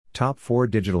Top 4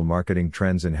 Digital Marketing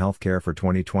Trends in Healthcare for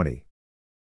 2020.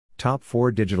 Top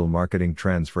 4 Digital Marketing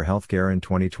Trends for Healthcare in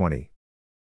 2020.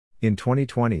 In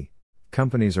 2020,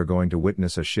 companies are going to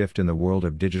witness a shift in the world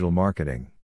of digital marketing.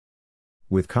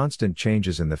 With constant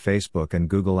changes in the Facebook and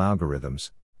Google algorithms,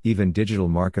 even digital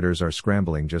marketers are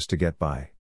scrambling just to get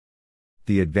by.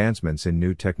 The advancements in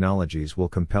new technologies will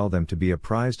compel them to be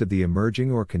apprised of the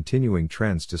emerging or continuing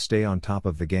trends to stay on top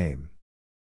of the game.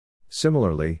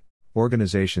 Similarly,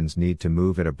 organizations need to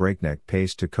move at a breakneck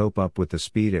pace to cope up with the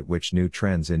speed at which new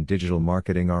trends in digital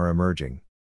marketing are emerging.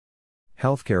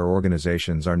 Healthcare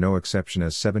organizations are no exception,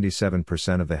 as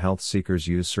 77% of the health seekers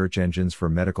use search engines for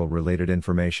medical-related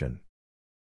information.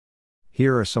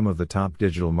 Here are some of the top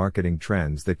digital marketing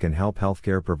trends that can help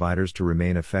healthcare providers to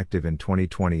remain effective in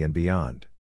 2020 and beyond.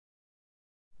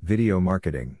 Video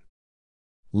marketing.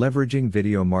 Leveraging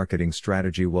video marketing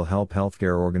strategy will help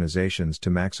healthcare organizations to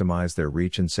maximize their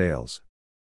reach and sales.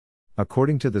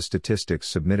 According to the statistics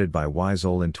submitted by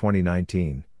Wisol in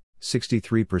 2019,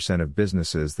 63% of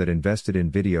businesses that invested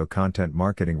in video content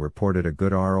marketing reported a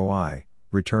good ROI,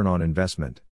 return on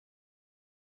investment.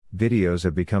 Videos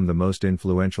have become the most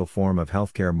influential form of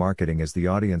healthcare marketing as the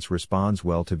audience responds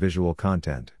well to visual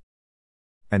content.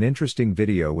 An interesting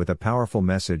video with a powerful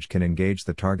message can engage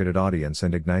the targeted audience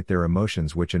and ignite their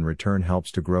emotions, which in return helps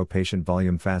to grow patient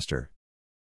volume faster.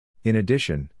 In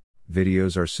addition,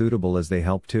 videos are suitable as they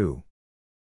help to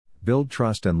build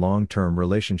trust and long-term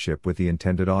relationship with the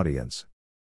intended audience.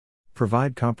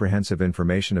 Provide comprehensive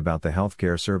information about the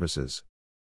healthcare services.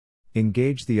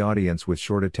 Engage the audience with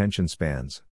short attention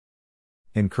spans.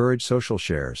 Encourage social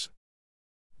shares.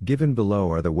 Given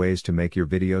below are the ways to make your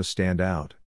videos stand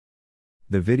out.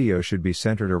 The video should be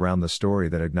centered around the story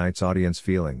that ignites audience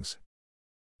feelings.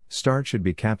 Start should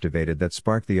be captivated that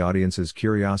spark the audience's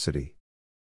curiosity.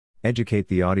 Educate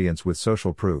the audience with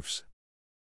social proofs.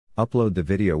 Upload the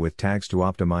video with tags to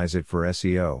optimize it for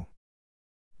SEO.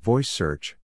 Voice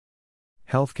search.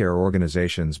 Healthcare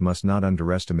organizations must not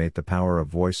underestimate the power of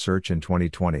voice search in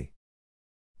 2020.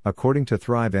 According to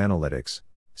Thrive Analytics,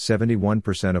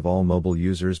 71% of all mobile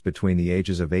users between the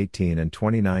ages of 18 and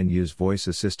 29 use voice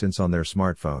assistants on their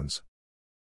smartphones.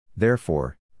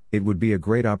 Therefore, it would be a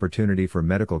great opportunity for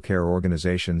medical care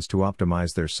organizations to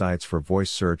optimize their sites for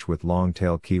voice search with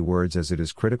long-tail keywords, as it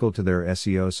is critical to their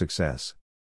SEO success.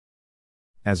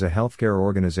 As a healthcare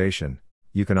organization,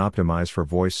 you can optimize for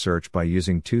voice search by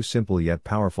using two simple yet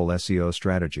powerful SEO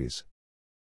strategies.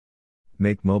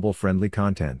 Make mobile-friendly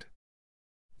content.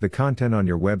 The content on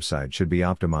your website should be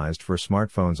optimized for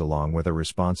smartphones along with a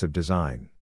responsive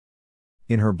design.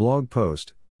 In her blog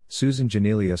post, Susan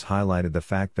Janelius highlighted the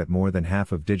fact that more than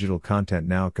half of digital content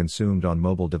now consumed on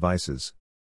mobile devices.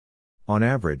 On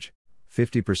average,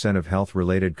 50% of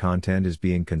health-related content is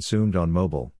being consumed on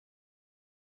mobile.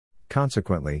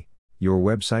 Consequently, your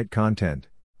website content,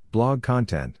 blog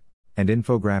content, and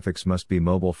infographics must be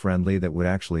mobile-friendly that would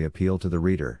actually appeal to the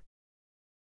reader.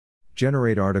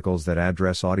 Generate articles that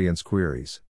address audience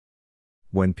queries.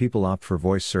 When people opt for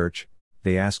voice search,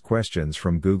 they ask questions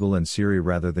from Google and Siri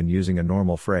rather than using a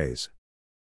normal phrase.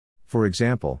 For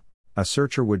example, a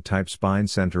searcher would type spine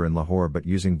center in Lahore, but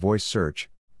using voice search,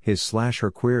 his/her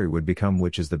query would become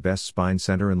which is the best spine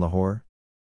center in Lahore?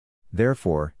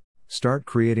 Therefore, start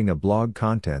creating a blog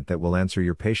content that will answer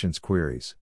your patients'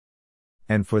 queries.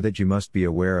 And for that you must be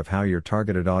aware of how your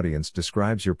targeted audience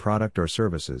describes your product or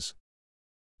services.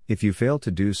 If you fail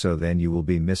to do so, then you will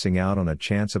be missing out on a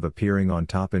chance of appearing on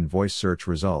top in voice search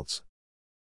results.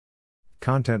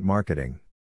 Content marketing.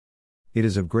 It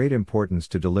is of great importance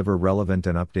to deliver relevant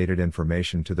and updated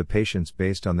information to the patients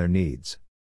based on their needs.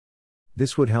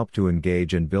 This would help to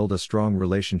engage and build a strong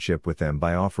relationship with them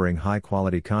by offering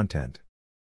high-quality content.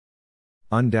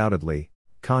 Undoubtedly,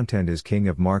 content is king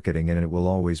of marketing, and it will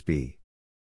always be.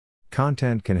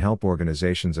 Content can help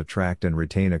organizations attract and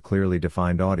retain a clearly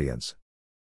defined audience.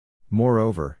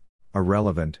 Moreover, a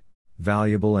relevant,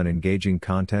 valuable and engaging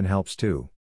content helps to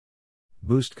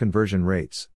boost conversion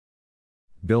rates,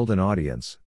 build an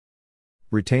audience,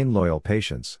 retain loyal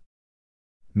patients,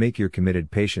 make your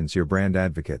committed patients your brand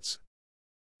advocates.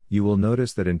 You will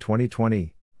notice that in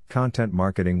 2020, content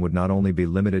marketing would not only be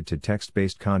limited to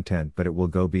text-based content, but it will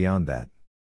go beyond that.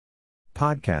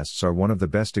 Podcasts are one of the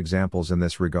best examples in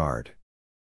this regard.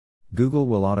 Google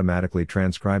will automatically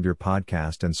transcribe your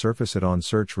podcast and surface it on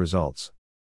search results.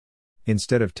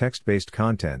 Instead of text-based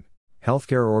content,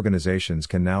 healthcare organizations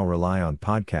can now rely on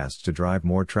podcasts to drive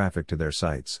more traffic to their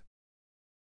sites.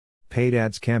 Paid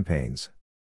ads campaigns.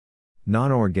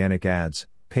 Non-organic ads,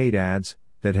 paid ads,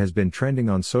 that has been trending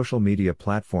on social media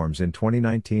platforms in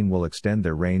 2019 will extend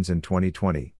their reigns in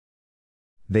 2020.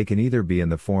 They can either be in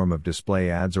the form of display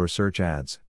ads or search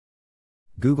ads.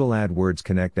 Google AdWords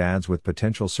connect ads with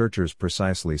potential searchers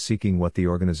precisely seeking what the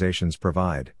organizations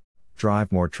provide, drive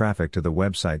more traffic to the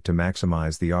website to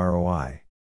maximize the ROI.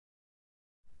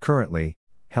 Currently,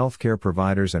 healthcare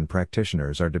providers and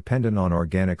practitioners are dependent on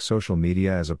organic social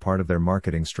media as a part of their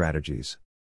marketing strategies.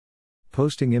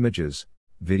 Posting images,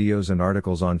 videos and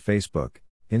articles on Facebook,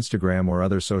 Instagram or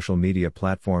other social media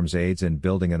platforms aids in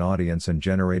building an audience and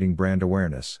generating brand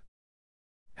awareness.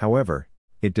 However,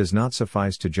 it does not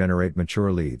suffice to generate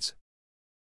mature leads.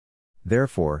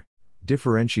 Therefore,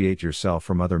 differentiate yourself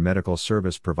from other medical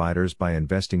service providers by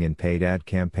investing in paid ad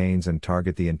campaigns and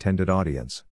target the intended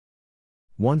audience.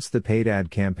 Once the paid ad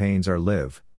campaigns are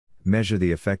live, measure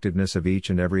the effectiveness of each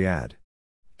and every ad.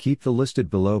 Keep the listed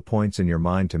below points in your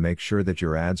mind to make sure that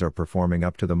your ads are performing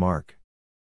up to the mark.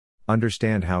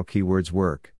 Understand how keywords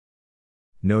work.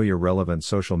 Know your relevant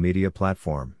social media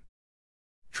platform.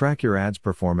 Track your ads'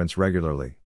 performance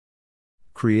regularly.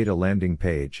 Create a landing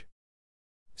page.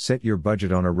 Set your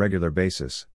budget on a regular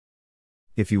basis.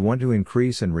 If you want to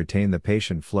increase and retain the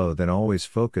patient flow, then always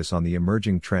focus on the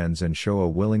emerging trends and show a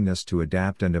willingness to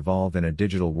adapt and evolve in a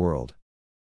digital world.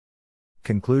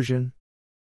 Conclusion: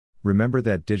 remember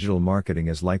that digital marketing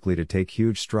is likely to take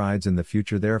huge strides in the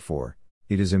future, therefore,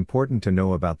 it is important to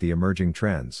know about the emerging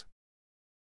trends.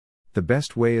 The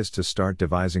best way is to start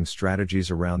devising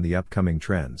strategies around the upcoming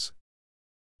trends.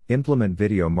 Implement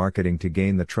video marketing to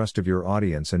gain the trust of your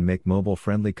audience and make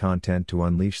mobile-friendly content to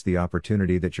unleash the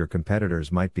opportunity that your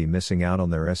competitors might be missing out on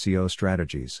their SEO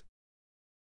strategies.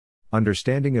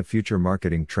 Understanding of future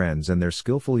marketing trends and their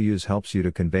skillful use helps you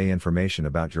to convey information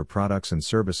about your products and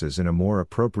services in a more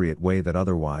appropriate way that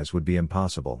otherwise would be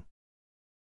impossible.